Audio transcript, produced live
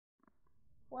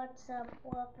What's up?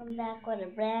 Welcome back with a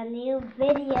brand new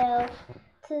video.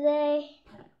 Today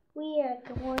we are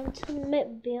going to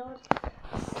build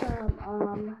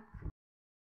some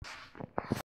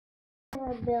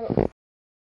build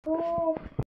school,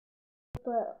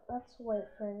 but let's wait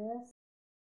for this.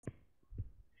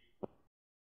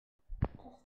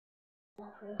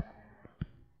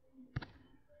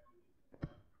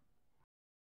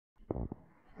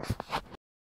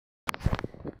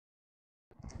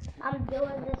 I'm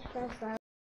doing this first.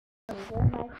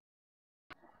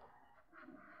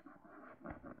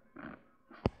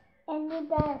 And you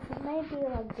guys may be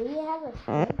like, do you have a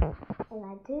skin? And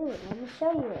I do. Let me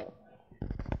show you it.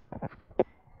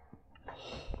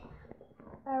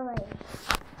 Alright.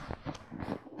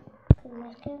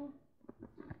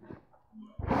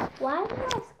 Why is my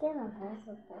skin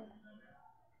invisible?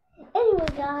 Anyway,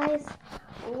 guys,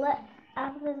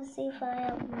 I'm gonna see if I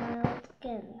have my own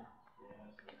skin.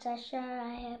 Cause I sure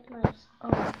I have my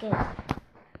own skin.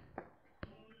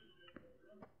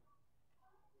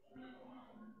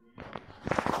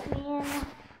 Man,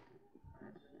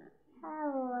 I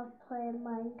love playing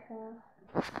Minecraft.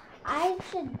 I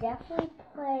should definitely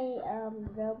play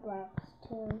Roblox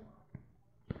too.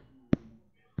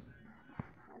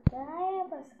 Did I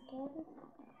have a skin?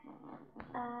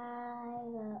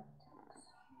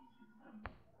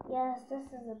 Yes, this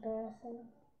is embarrassing.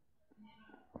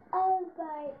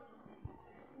 Alright.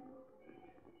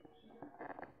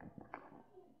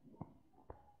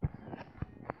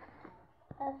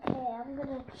 Okay, I'm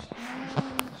gonna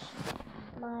change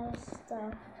my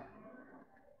stuff.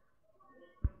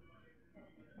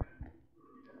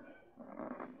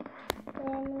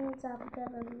 That means I'm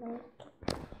gonna make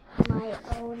my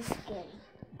own skin.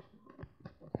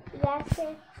 You guys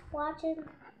are watching?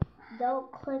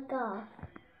 Don't click off.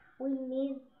 We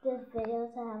need this video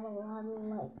to have a lot of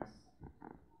likes.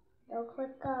 Don't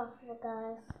click off,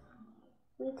 guys.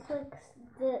 We click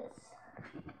this.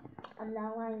 I'm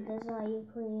not lying. This is how you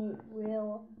create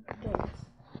real skins.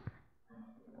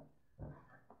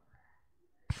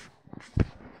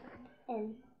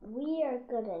 And we are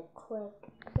gonna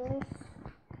click this.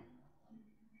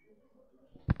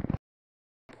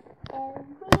 And we are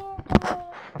gonna click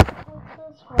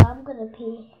this. Well, I'm gonna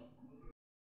pee.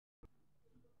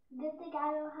 Good thing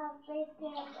I don't have face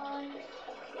cam on.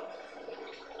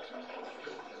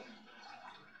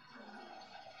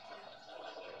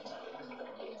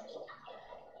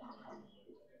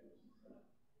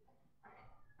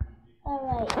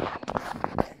 Alright.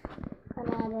 And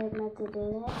I didn't meant to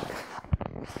do that.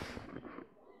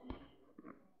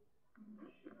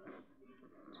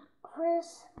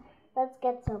 First, let's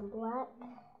get some black.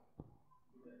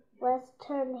 Let's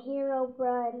turn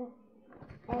Herobrine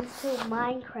into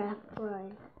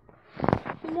Minecraftbrine.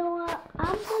 You know what?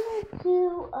 I'm gonna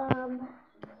do I'm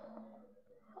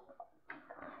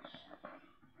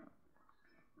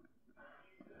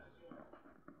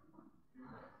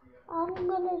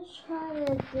gonna try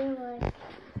to do like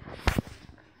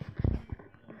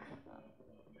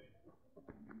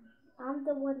I'm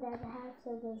the one that has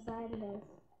to design this.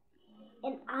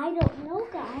 And I don't know,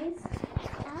 guys.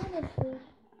 Honestly,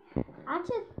 I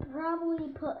should probably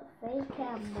put face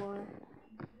cam more.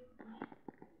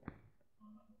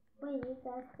 Wait, you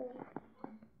guys think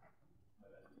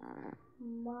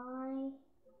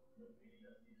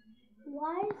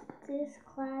why is this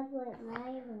class like not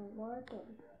even working?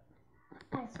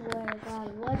 I swear to God,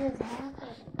 what is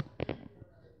happening?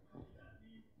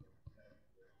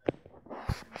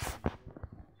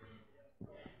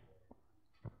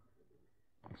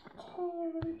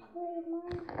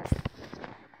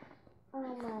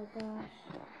 Oh my gosh.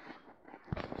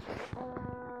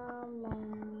 Oh my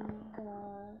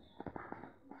gosh.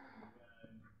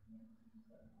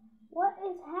 What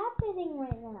is happening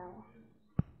right now?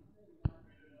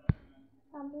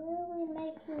 I'm literally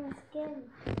making a skin.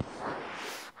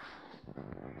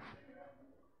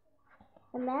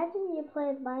 Imagine you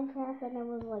played Minecraft and it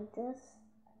was like this.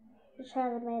 You try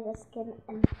to make a skin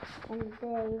and it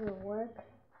didn't even work.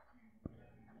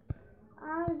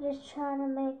 I'm just trying to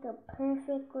make a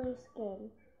perfectly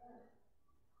skin.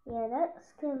 Yeah, that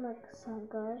skin looks so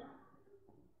good.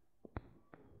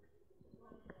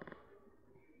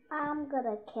 I'm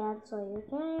gonna cancel your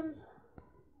game.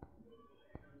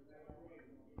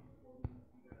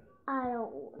 I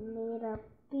don't need a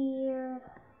beard.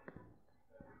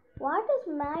 Why does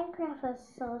Minecraft is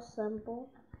so simple?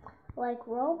 Like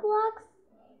Roblox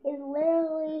is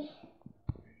literally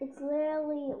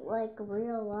like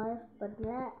real life, but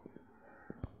that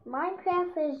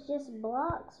Minecraft is just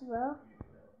blocks, bro.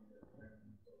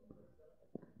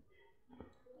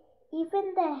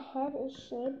 Even the head is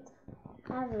shaped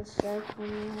as a circle,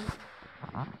 man.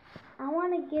 I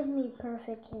want to give me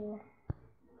perfect hair.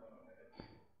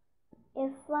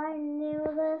 If I knew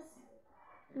this,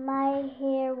 my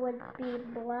hair would be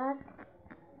black.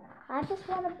 I just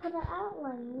want to put an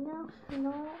outline, you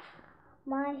know.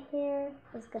 My hair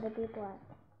is going to be black.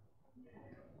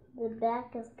 The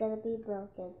back is going to be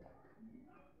broken.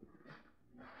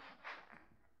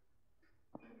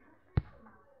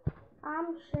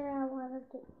 I'm sure I want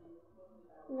to do,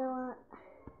 you know what?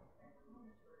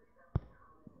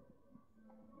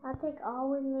 I think all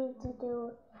we need to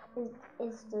do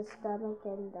is the stomach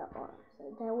and the arms.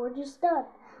 And then we're just done.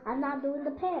 I'm not doing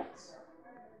the pants.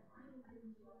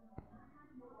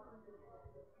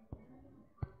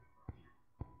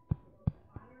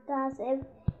 Guys,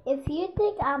 if you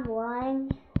think I'm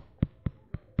lying,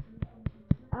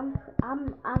 I'm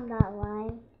not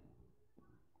lying.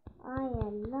 I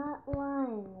am not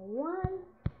lying one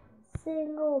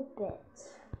single bit.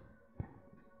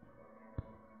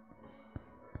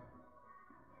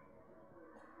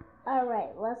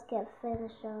 Alright, let's get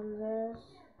finished on this.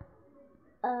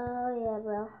 Oh yeah,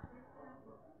 bro.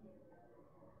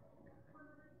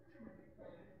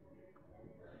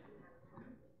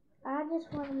 I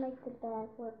just want to make the bag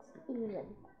look even.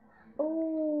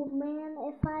 Oh man,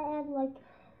 if I add like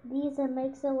these, it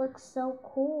makes it look so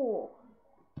cool.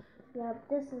 Yep,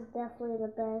 this is definitely the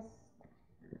best.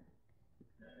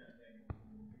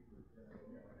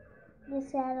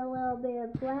 Just add a little bit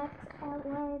of black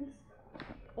outlines,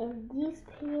 and these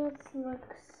pants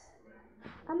looks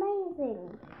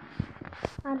amazing.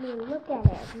 I mean, look at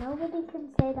it. Nobody can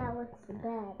say that looks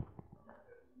bad.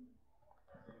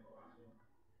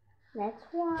 Next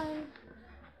one.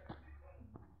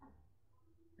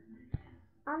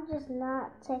 I'm just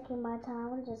not taking my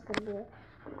time. I'm just gonna do it.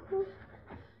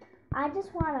 I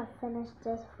just want to finish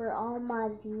this for all my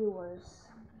viewers,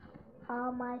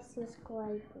 all my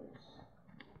subscribers.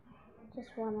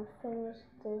 Just want to finish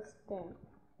this thing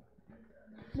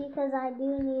because I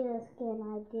do need a skin.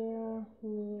 I do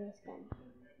need a skin.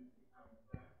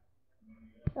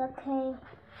 Okay,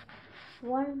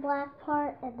 one black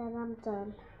part and then I'm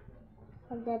done.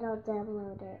 And then I'll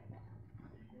download it.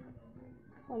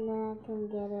 And then I can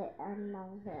get it on my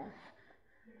hair.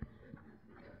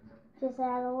 Just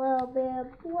add a little bit of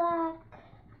black.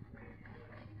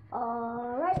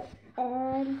 Alright,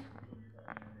 and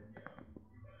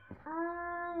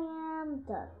I am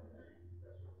done.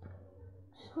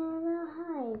 So now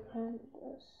I paint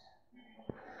this.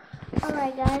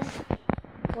 Alright guys,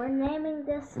 we're naming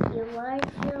this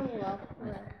Elijah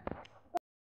Loeffler.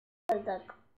 The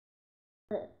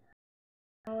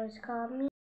always call me.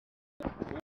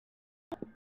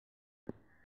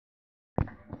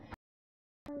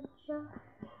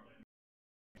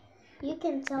 You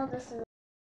can tell this is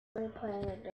replaying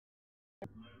a game.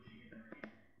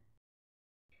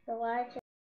 Elijah,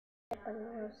 but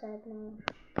no sad name.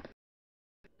 I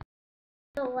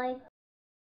don't like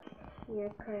your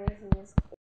craziest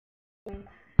game.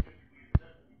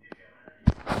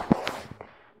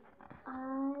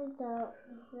 I don't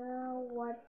know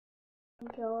what to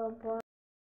go about.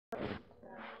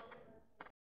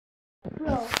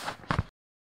 Bro,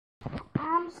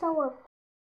 I'm so afraid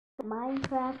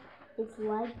Minecraft is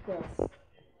like this.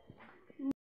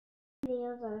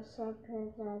 Videos are so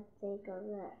good that I think of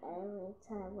it every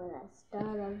time when I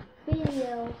start a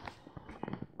video.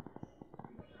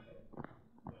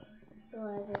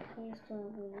 Like, please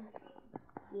tell me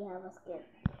you have a skip.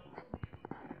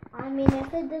 I mean,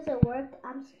 if it doesn't work,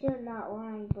 I'm still not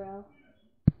lying, bro.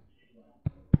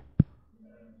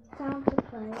 It's time to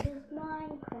play this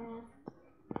Minecraft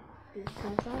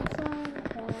because I'm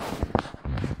Minecraft.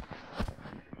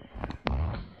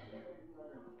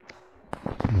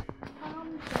 I'm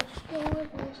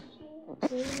just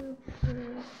doing this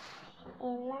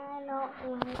and I don't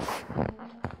like it.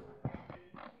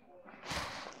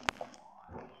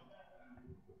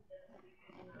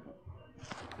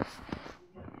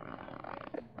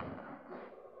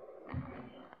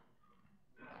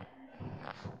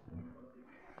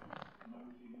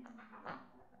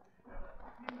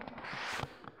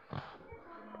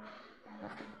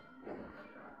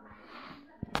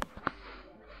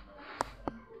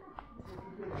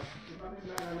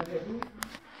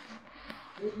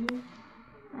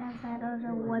 I don't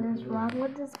know what is wrong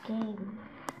with this game.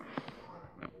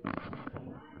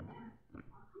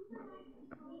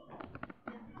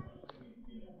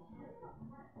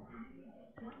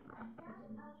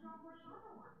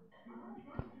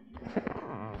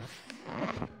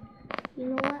 You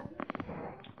know what?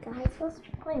 Guys, let's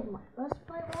play Roblox.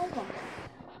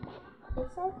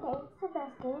 It's okay, it's the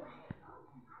best game.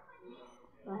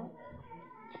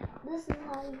 This is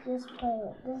how you just play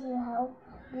it. This is how.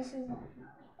 This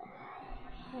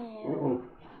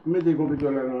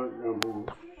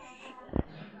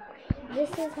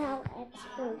is how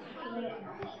experts play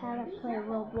how to play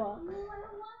Roblox.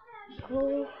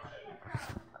 Cool.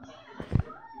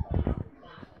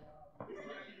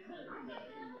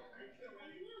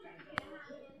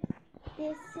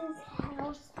 This is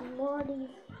how Smarties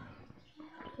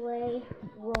play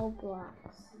Roblox.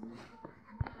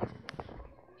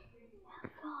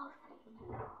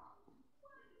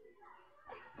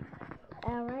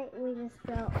 Alright, we just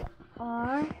spelled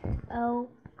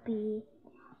R-O-B.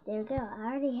 There we go, I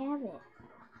already have it.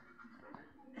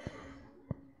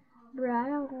 But I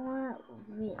don't want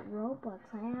Robux,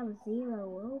 I have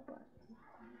 0 Robux.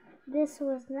 This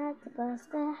was not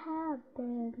supposed to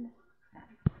happen.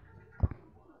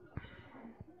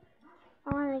 I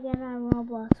want to get on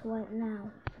Roblox right now.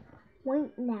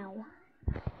 Wait now.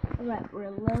 Alright,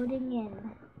 we're loading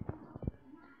in.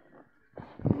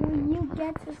 Will you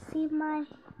get to see my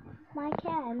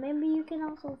cat? Maybe you can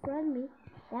also friend me.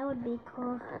 That would be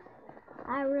cool.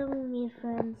 I really need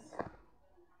friends.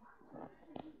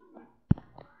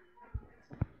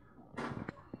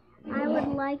 I would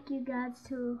like you guys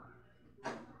to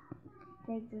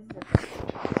take this zip.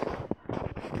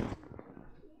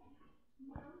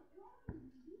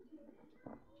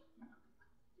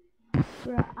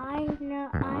 Bro, I don't know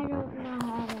how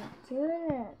to do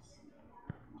this.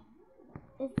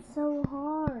 It's so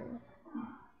hard.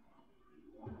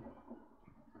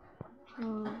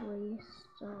 Holy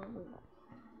story.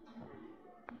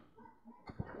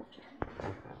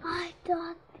 I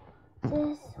thought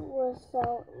this was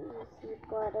so easy,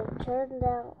 but it turned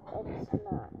out it's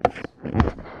not.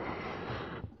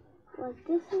 Like,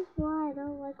 this is why I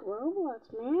don't like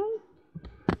Roblox, man.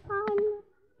 I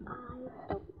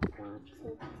don't want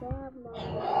to demo.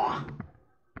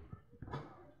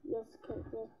 Yes.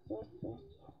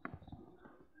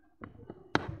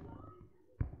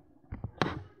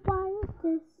 Why is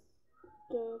this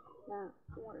game not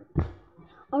working?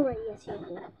 Alright, yes.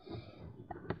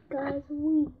 Guys,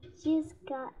 we just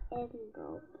got in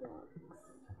Roblox.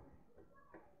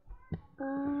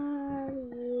 Are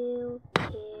you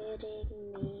kidding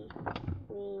me?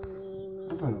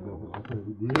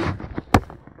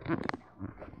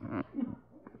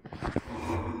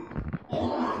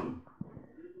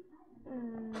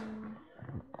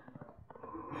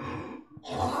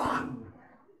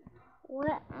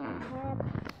 What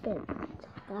happened,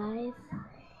 guys?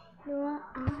 You know what?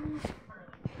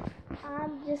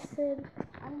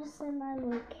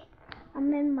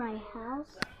 I'm in my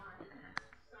house,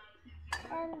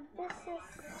 and this is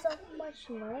so much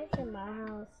noise in my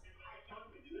house.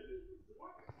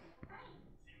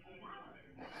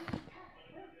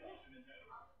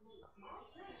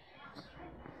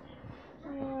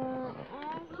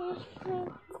 I'm just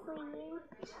clean.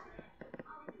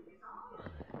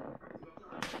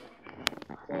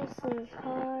 This is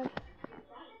hard.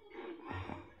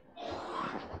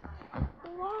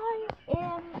 Why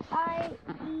am I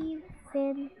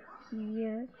even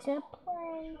here to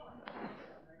play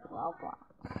Roblox?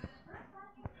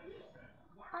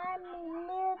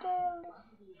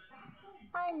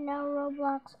 I know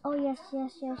Roblox. Oh, yes.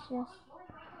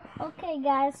 Okay,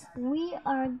 guys, we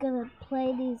are gonna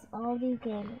play all these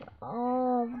games.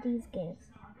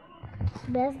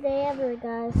 Best day ever,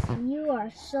 guys. You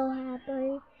are so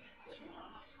happy.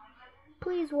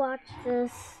 Please watch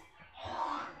this.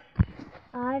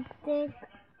 I think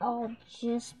I'll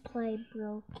just play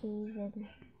Brookhaven.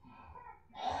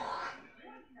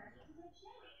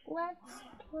 Let's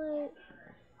play.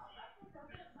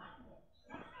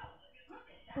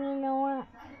 You know what?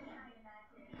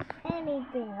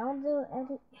 Anything. I'll do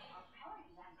any.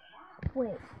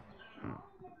 Wait.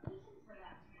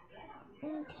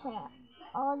 Okay.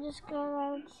 I'll just go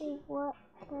around and see what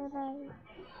can I.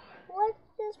 Let's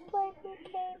just play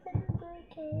Brookhaven.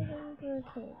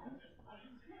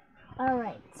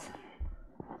 Alright.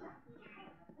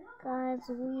 Guys,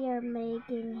 we are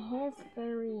making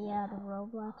history out of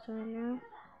Roblox right now.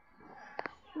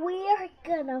 We are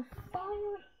gonna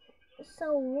find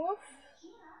Wolf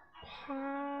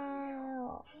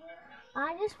Pal.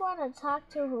 I just want to talk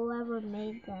to whoever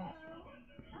made that.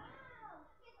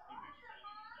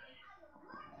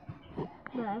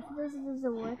 But if this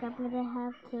doesn't work, I'm gonna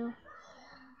have to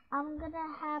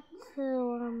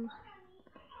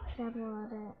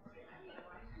download it.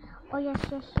 Oh yes.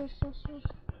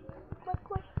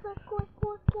 Click.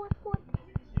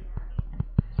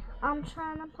 I'm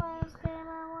trying to play this game.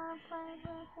 I want to play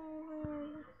this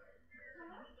game.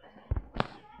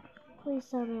 Please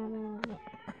tell me I'm in it.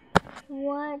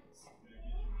 What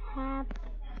happy.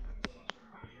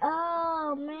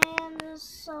 Oh man, this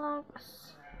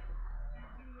sucks.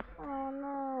 Oh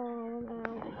no.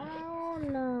 Oh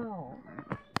no.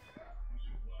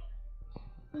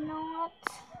 You know what?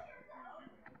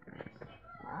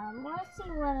 Let's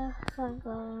see what else I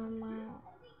got on my.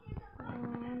 Oh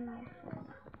no.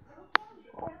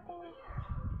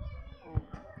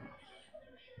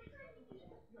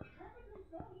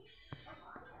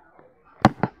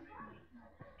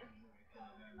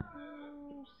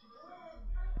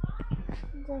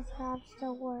 This has to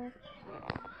work.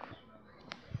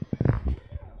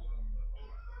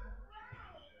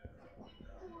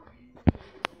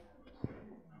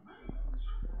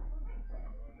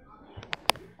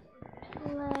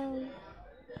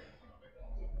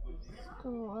 Play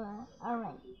store.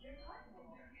 Alright.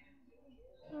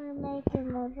 We're making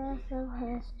the best of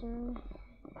history.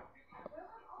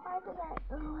 Why did I?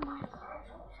 Oh my gosh.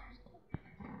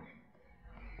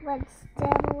 Let's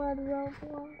download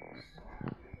Roblox.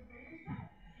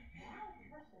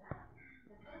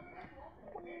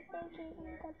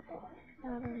 I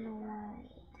don't know why.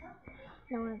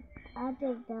 No, I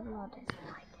did download it.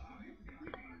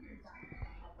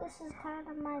 This is kind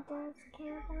of my dad's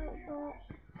camera, but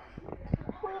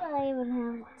we don't even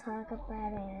have to talk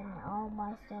about it and all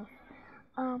my stuff,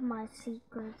 all my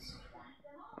secrets.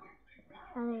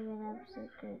 I don't even have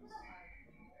secrets.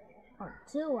 Or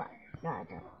do I? No, I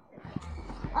don't.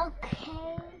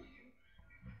 Okay.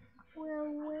 We're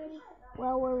waiting.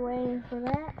 While we're waiting for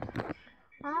that,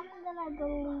 I'm gonna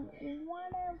delete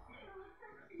one of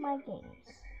my games.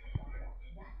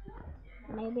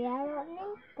 Maybe I don't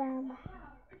need them.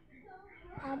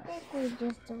 I think we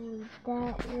just delete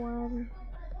that one.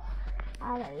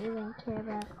 I don't even care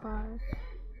about cars.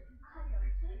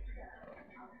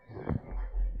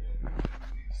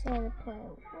 So to play a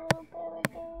little bit of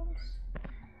games.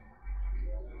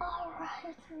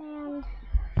 Alright, man.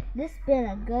 This has been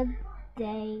a good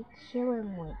day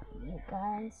chilling with you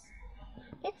guys.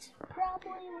 It's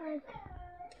probably like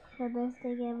the best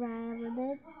thing I ever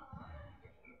did.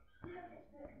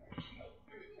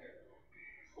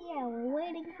 Yeah, we're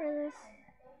waiting for this.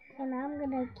 And I'm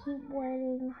gonna keep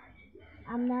waiting.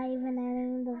 I'm not even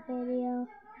editing the video.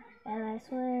 And I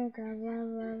swear to God, I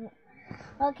love it.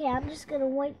 Okay, I'm just gonna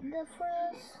wait for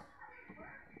this.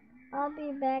 I'll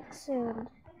be back soon.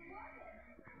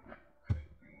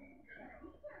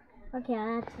 Okay,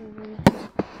 I have to leave.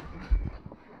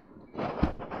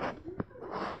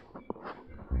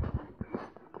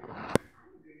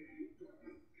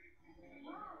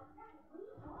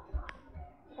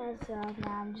 So now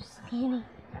I'm just kidding.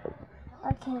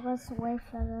 Okay, let's wait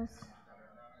for this.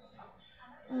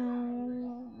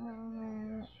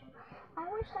 I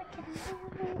wish I could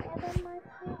really edit my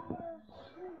videos.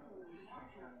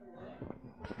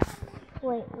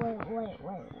 Wait.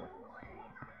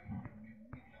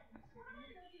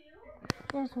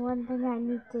 There's one thing I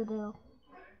need to do.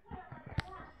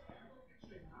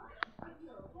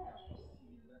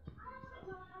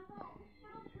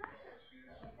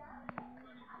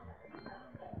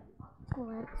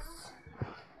 Let's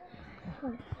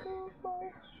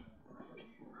Google.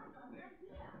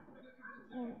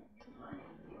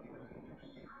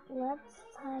 Let's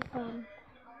type in.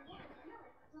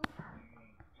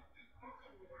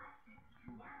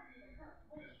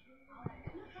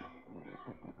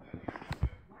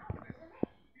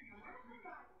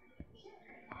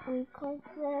 We click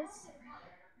this.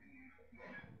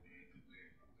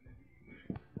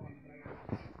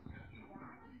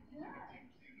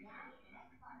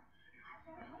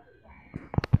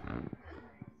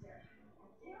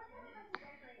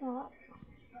 Well,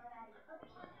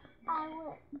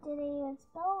 didn't even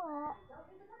spell that.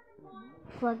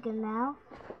 Plug in now.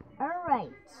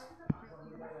 Alright.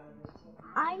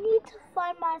 I need to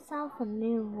find myself a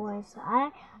new voice.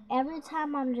 Every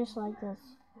time I'm just like this.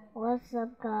 What's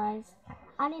up, guys?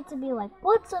 I need to be like,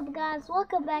 what's up, guys?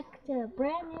 Welcome back to a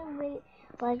brand new video.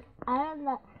 Like, I don't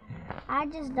know. I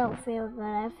just don't feel good.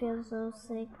 I feel so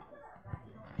sick.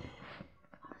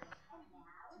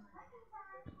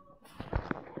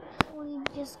 We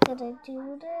just gotta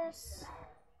do this.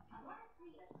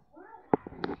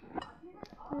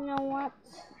 You know what?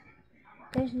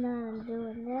 There's none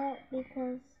doing that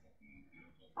because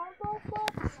I don't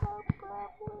want so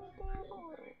probably do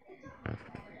it.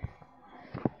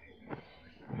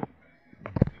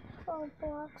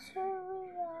 Roblox, hurry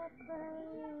up,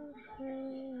 hurry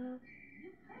up.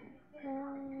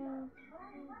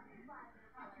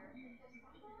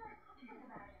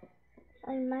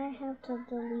 I might have to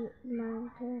delete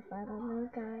Minecraft. I don't know,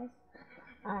 guys.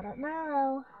 I don't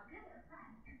know.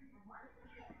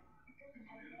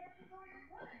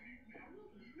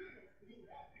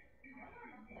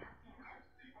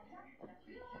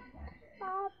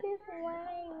 I've been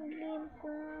waiting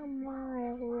for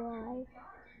my life.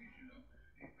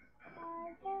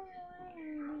 I've been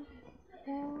waiting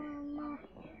for my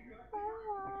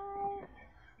life.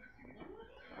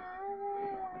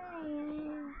 I've been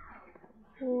waiting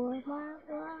for my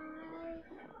life.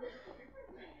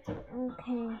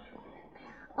 Okay.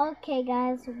 Okay,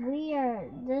 guys,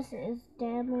 this is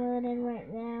downloading right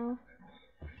now.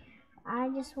 I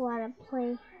just want to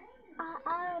play.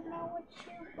 I don't know what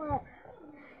you, but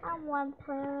I want to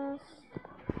play this.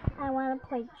 I want to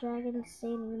play Dragon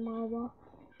City Mobile.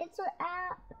 It's an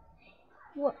app.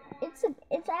 Well, it's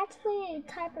actually a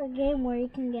type of game where you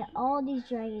can get all these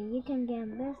dragons. You can get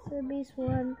Mr. Beast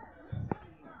one,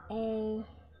 any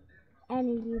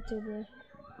YouTuber.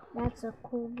 That's a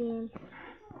cool game.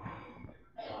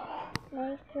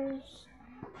 Make sure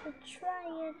to try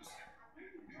it.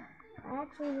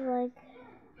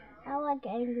 I like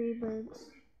Angry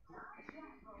Birds.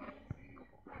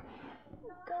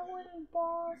 Going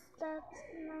balls, that's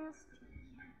nasty.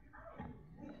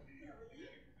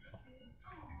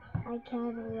 I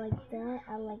kinda like that.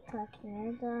 I like talking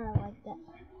like that. I like that.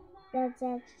 That's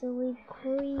actually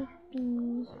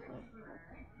creepy.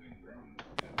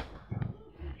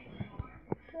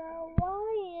 Bro, why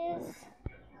is...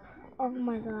 Oh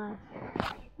my god.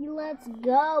 Let's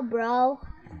go, bro.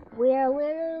 We are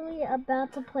literally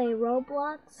about to play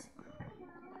Roblox.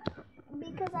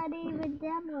 Because I didn't even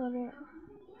download it.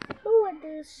 Who would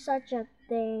do such a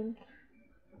thing?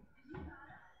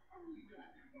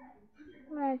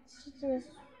 Let's just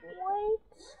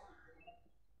wait.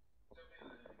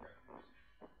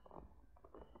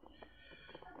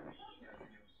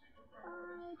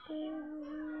 I've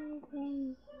been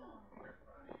waiting.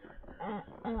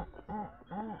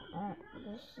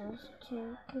 This is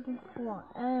taking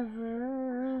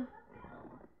forever.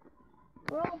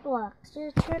 Roblox,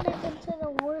 you're turning into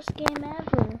the worst game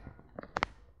ever.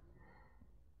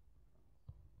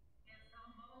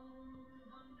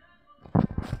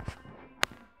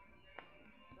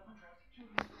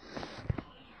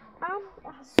 I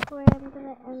swear I'm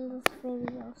gonna end this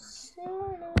video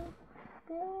soon.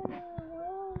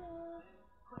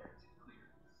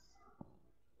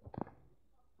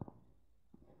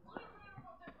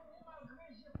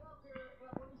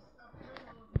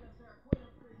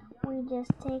 We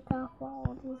just take off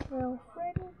all these little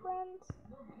friends.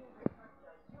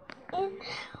 And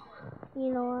you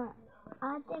know what?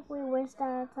 I think we wasted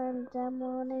our time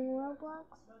downloading Roblox.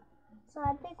 So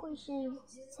I think we should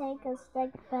take a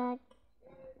step back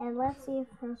and let's see if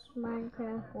this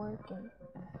Minecraft working.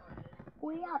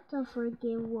 We have to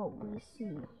forgive what we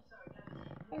see.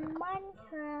 In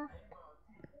Minecraft,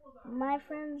 my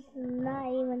friend's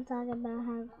not even talking about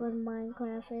how good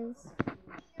Minecraft is.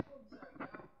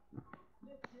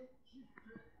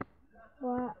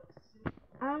 But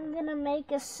I'm gonna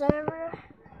make a server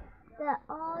that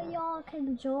all y'all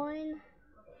can join.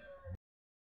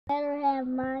 Better have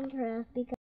Minecraft,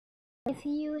 because if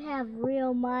you have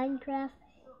real Minecraft,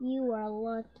 you are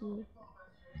lucky.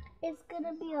 It's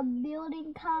gonna be a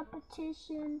building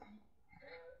competition.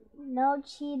 No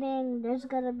cheating. There's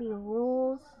gonna be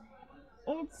rules.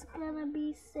 It's gonna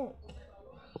be sick.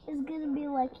 It's gonna be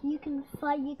like you can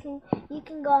fight. You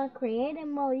can go on creative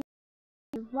mode,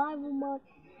 survival mode,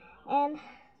 and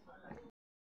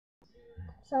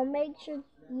so make sure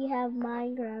you have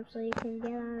Minecraft so you can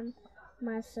get on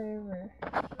my server.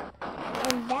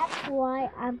 And that's why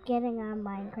I'm getting on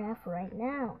Minecraft right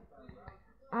now.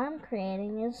 I'm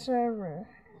creating a server.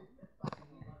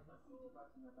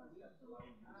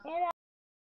 And I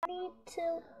need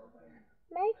to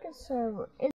make a server.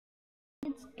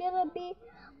 It's gonna be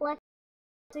like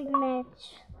a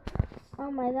match. Oh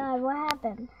my god, what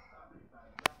happened?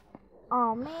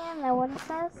 Oh man, that one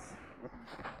says.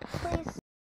 Please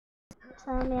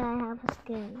tell me I have a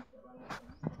skin.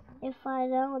 If I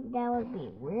don't, that would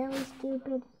be really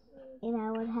stupid, and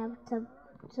I would have to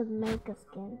make a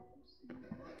skin.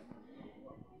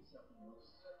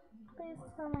 Please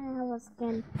tell me I have a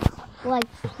skin. Like,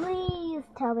 please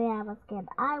tell me I have a skin.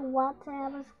 I want to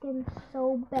have a skin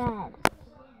so bad.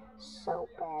 So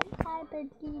bad. I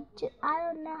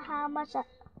don't know how much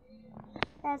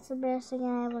that's embarrassing.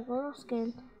 I have a little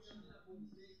skin.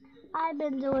 I've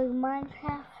been doing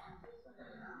Minecraft.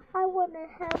 I wonder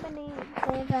how many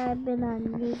days I've been on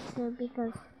YouTube,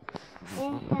 because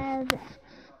it has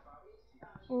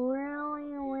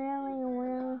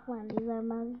really fun. These are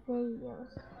my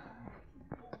videos.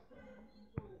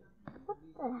 What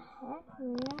the heck,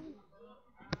 man?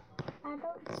 I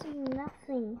don't see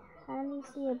nothing. I only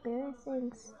see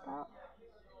embarrassing stuff.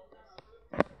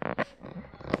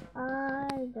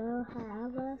 I don't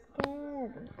have a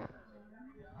skin.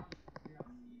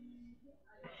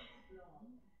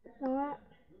 You know what?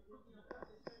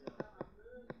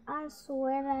 I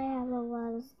swear I have a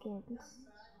lot of skins.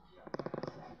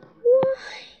 Why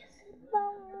is it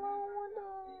not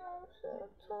loading? I'm so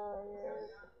tired.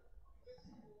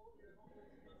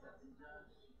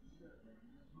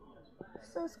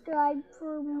 Subscribe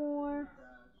for more.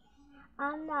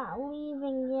 I'm not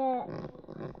leaving yet,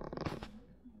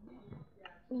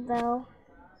 though.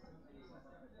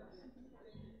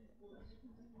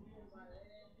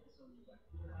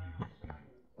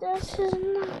 This is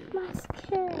not my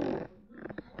skin.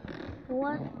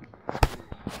 What?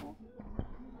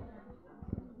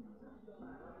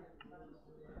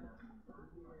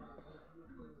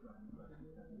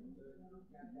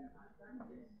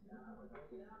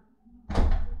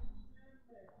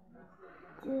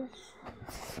 This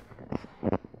is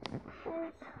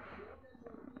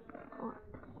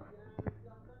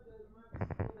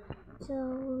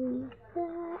delete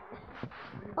that.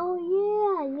 Oh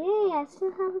yeah, I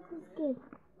still have the skin.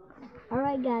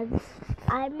 Alright guys,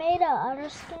 I made a other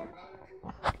skin.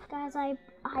 Guys, I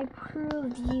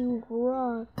proved you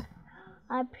wrong.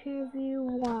 I proved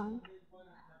you wrong.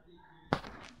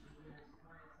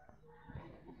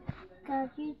 Guys,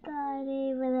 you thought I didn't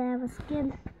even have a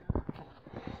skin.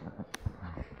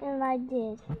 And I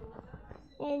did.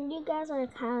 And you guys are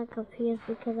kind of confused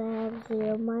because I have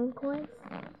 0 mine coins.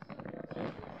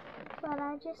 But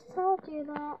I just told you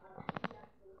that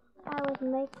I was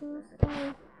making this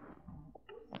game.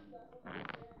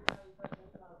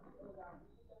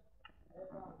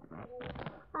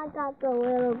 I got the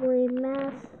little green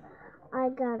mask. I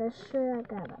got a shirt. I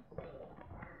got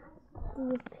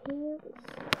these pants.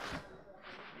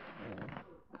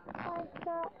 I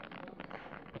got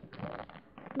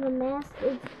the mask.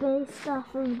 It's based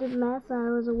off of the mask I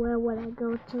was wearing when I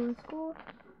go to school.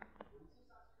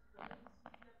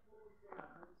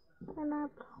 And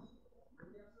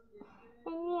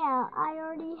yeah, I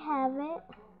already have it.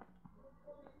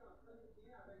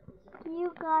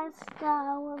 You guys thought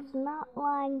I was not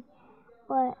lying,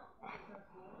 but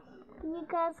you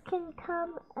guys can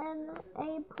come in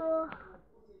April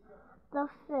the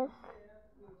 5th.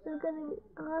 It's gonna be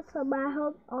awesome. I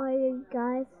hope all you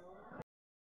guys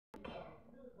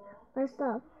my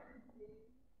stuff.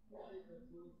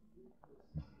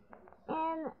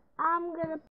 And I'm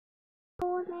gonna put the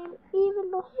whole name,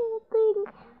 even the whole thing,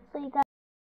 so you guys.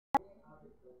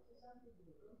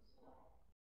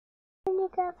 And you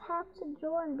guys have to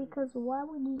join because why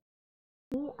would you?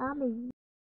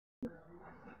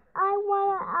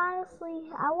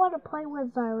 I wanna play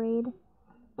with Zarid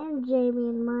and Jamie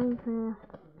in Minecraft.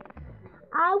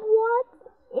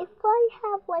 If I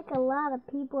have like a lot of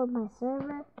people in my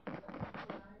server,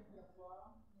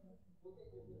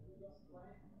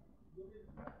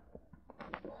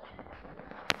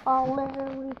 I'll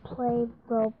literally play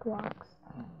Roblox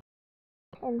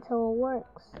until it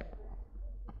works.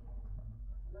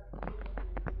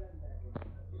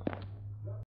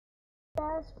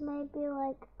 Guys may be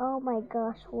like, oh my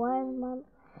gosh, why am I...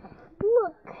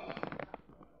 Look!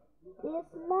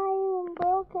 It's not even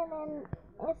broken and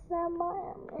it's not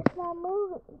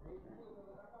moving.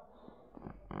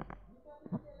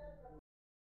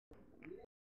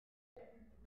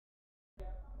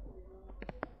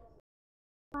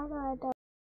 Why do I don't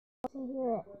to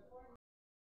hear it?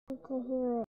 I need to hear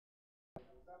it.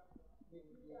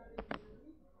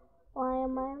 Why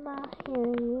am I not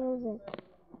hearing music?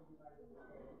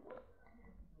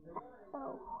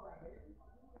 Oh.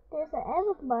 There's an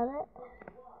edit button.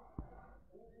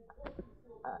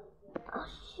 Oh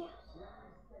shoot.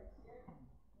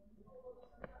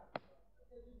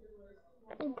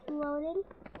 It's loading.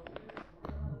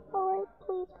 Alright,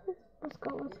 please. Let's go.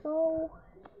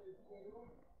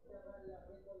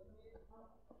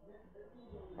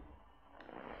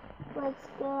 Let's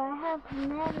go. I have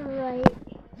netherite.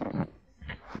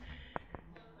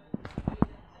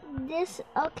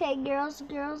 Okay,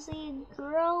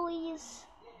 girlies.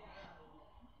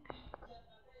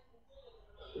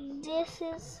 This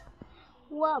is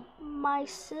what my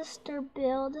sister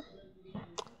built,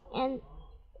 and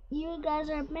you guys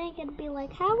are making me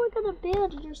like, how are we gonna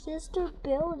build? Your sister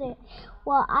built it.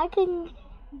 Well, I can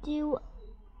do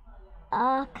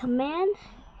a command,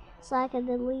 so I can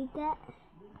delete that.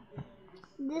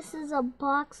 This is a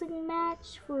boxing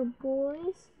match for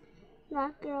boys,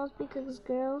 not girls, because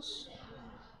girls,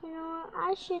 you know,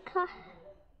 I should cut.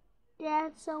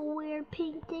 That's a weird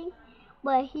pink thing.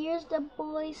 But here's the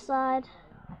boy side.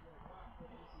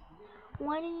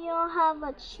 When you have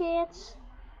a chance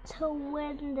to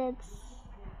win this,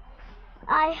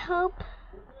 I hope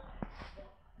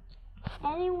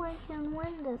anyone can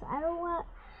win this.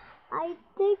 I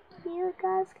think you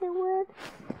guys can win,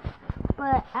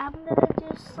 but I'm gonna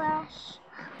do slash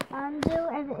undo,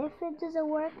 and if it doesn't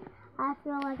work, I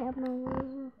feel like I'm a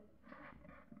loser.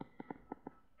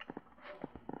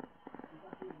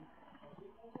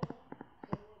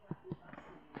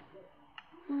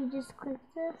 Let me just click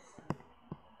this.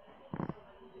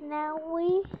 Now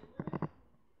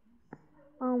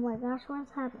oh my gosh,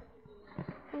 what's happening?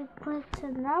 We click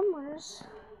to numbers.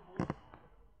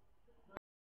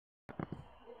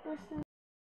 This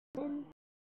will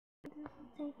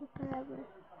take it forever.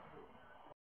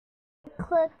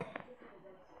 Click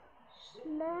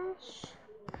slash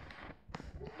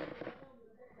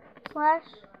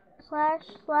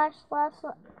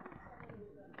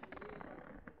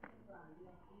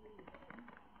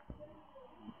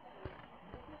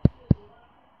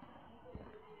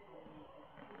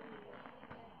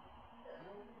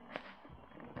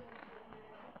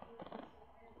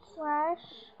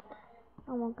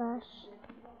oh my gosh,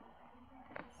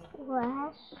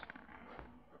 slash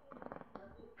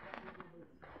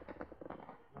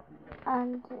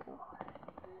undo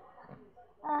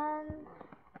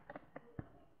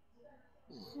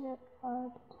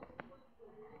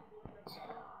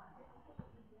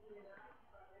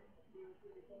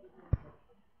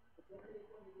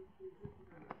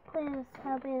please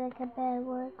tell me that the bed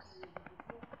works.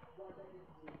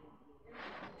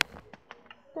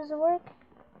 Does it work?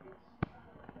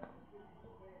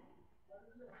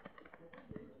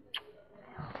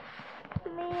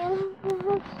 Man,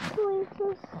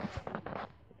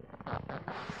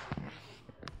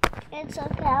 it's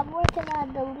okay. I'm working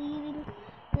on deleting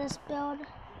this build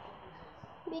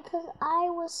because I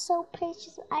was so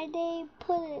patient. I didn't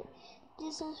put it.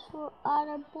 This is for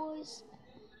other boys,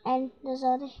 and there's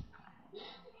other,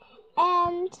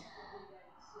 and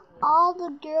all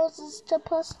the girls is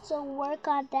supposed to work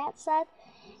on that side,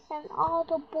 and all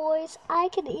the boys. I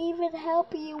can even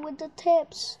help you with the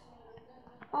tips.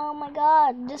 Oh my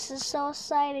God, this is so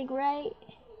exciting, right?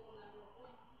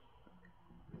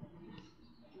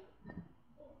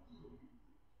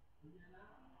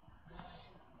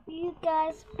 You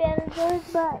guys better do it,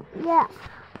 but yeah,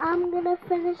 I'm gonna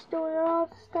finish doing all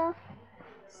the stuff,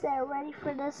 set ready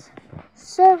for this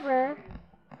server,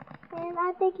 and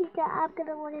I think I'm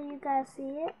gonna let you guys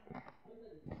see it,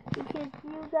 because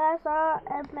you guys are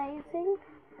amazing.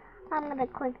 I'm gonna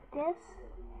click this,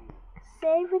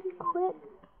 save and quit.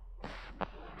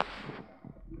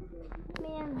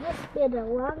 Man, this has been a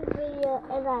long video,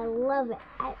 and I love it.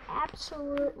 I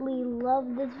absolutely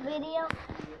love this video.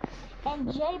 And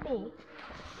JB,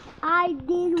 I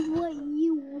did what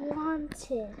you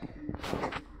wanted.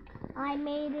 I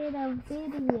made it a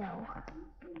video.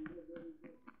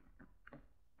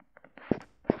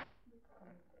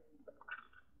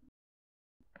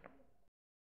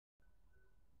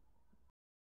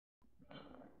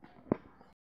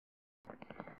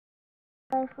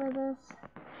 Sorry for this.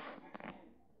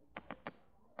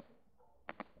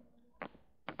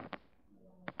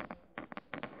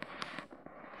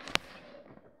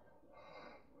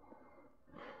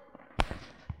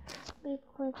 We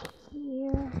click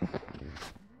here.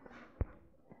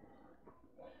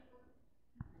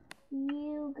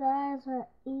 You guys are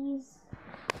easy.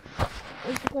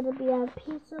 It's gonna be on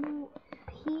peaceful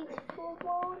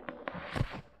mode,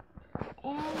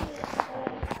 and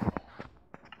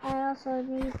I also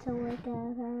need to work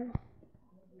out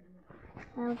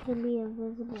how it can be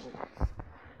invisible,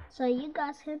 so you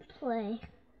guys can play.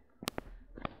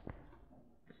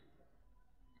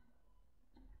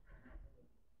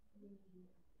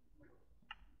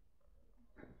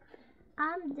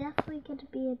 I'm definitely gonna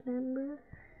be a member.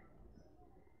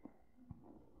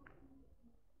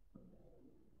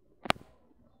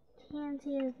 TNT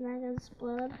is not gonna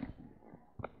explode.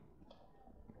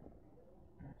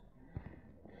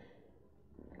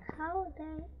 How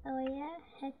dang? Oh yeah,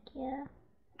 heck yeah.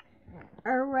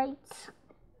 Alright.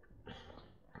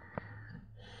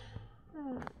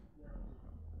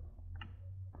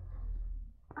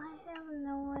 I have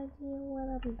no idea what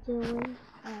I'm doing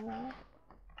at all.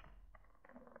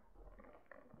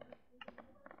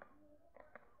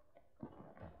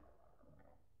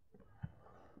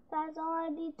 Guys, all I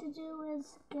need to do is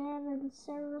scan and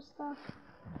server stuff.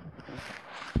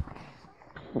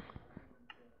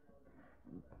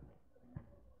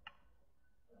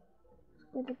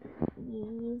 It's gonna be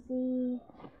easy.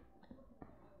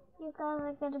 You guys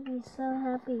are gonna be so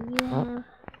happy you have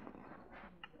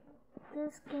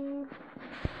this game.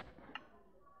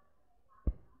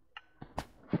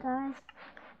 Guys,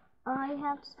 I I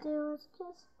have to do is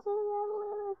just do that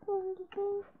little thing.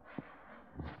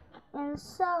 And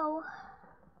so,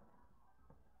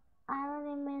 I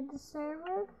already made the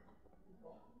server.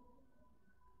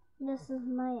 This is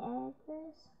my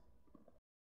address.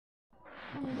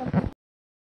 And the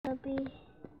will be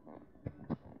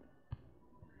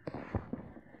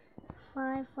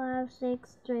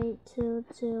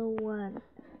 5563221.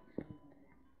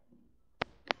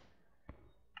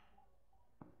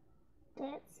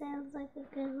 That sounds like a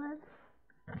good one.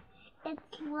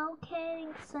 It's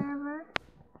locating server.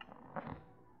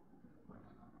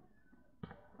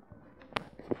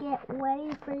 Get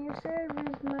ready for your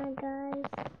servers, my guys.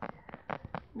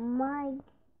 My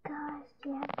guys,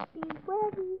 you have to be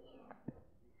ready.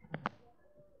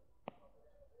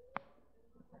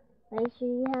 Make sure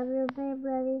you have your babe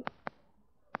ready.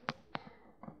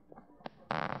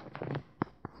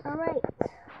 Alright.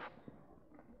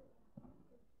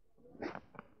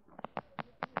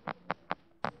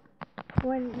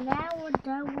 Now we're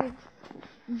done with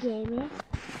gaming.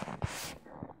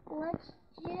 Let's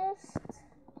just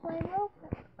play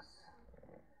Roblox.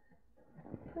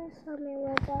 Please tell me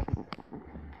Roblox.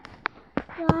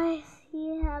 Guys,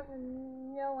 you have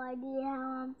no idea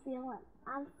how I'm feeling.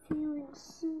 I'm feeling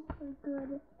super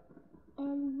good.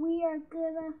 And we are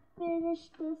gonna finish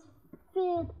this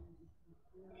vid.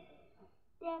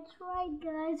 That's right,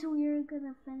 guys. We are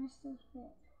gonna finish this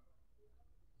vid.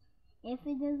 If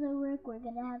it doesn't work, we're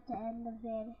gonna have to end the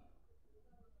vid.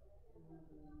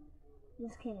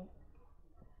 Just kidding.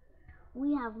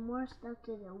 We have more stuff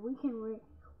to do. We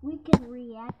can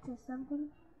react to something.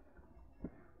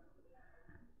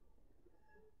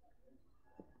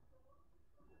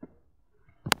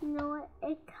 You know what?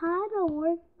 It kind of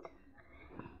worked.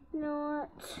 You know what?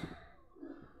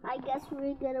 I guess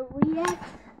we're gonna react.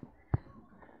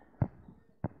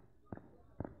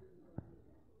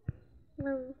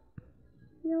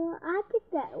 You know what? I think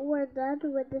that we're done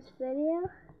with this video.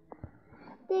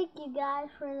 Thank you guys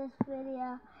for this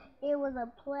video. It was a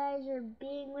pleasure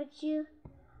being with you.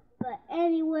 But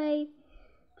anyway,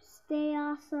 stay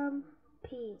awesome.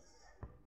 Peace.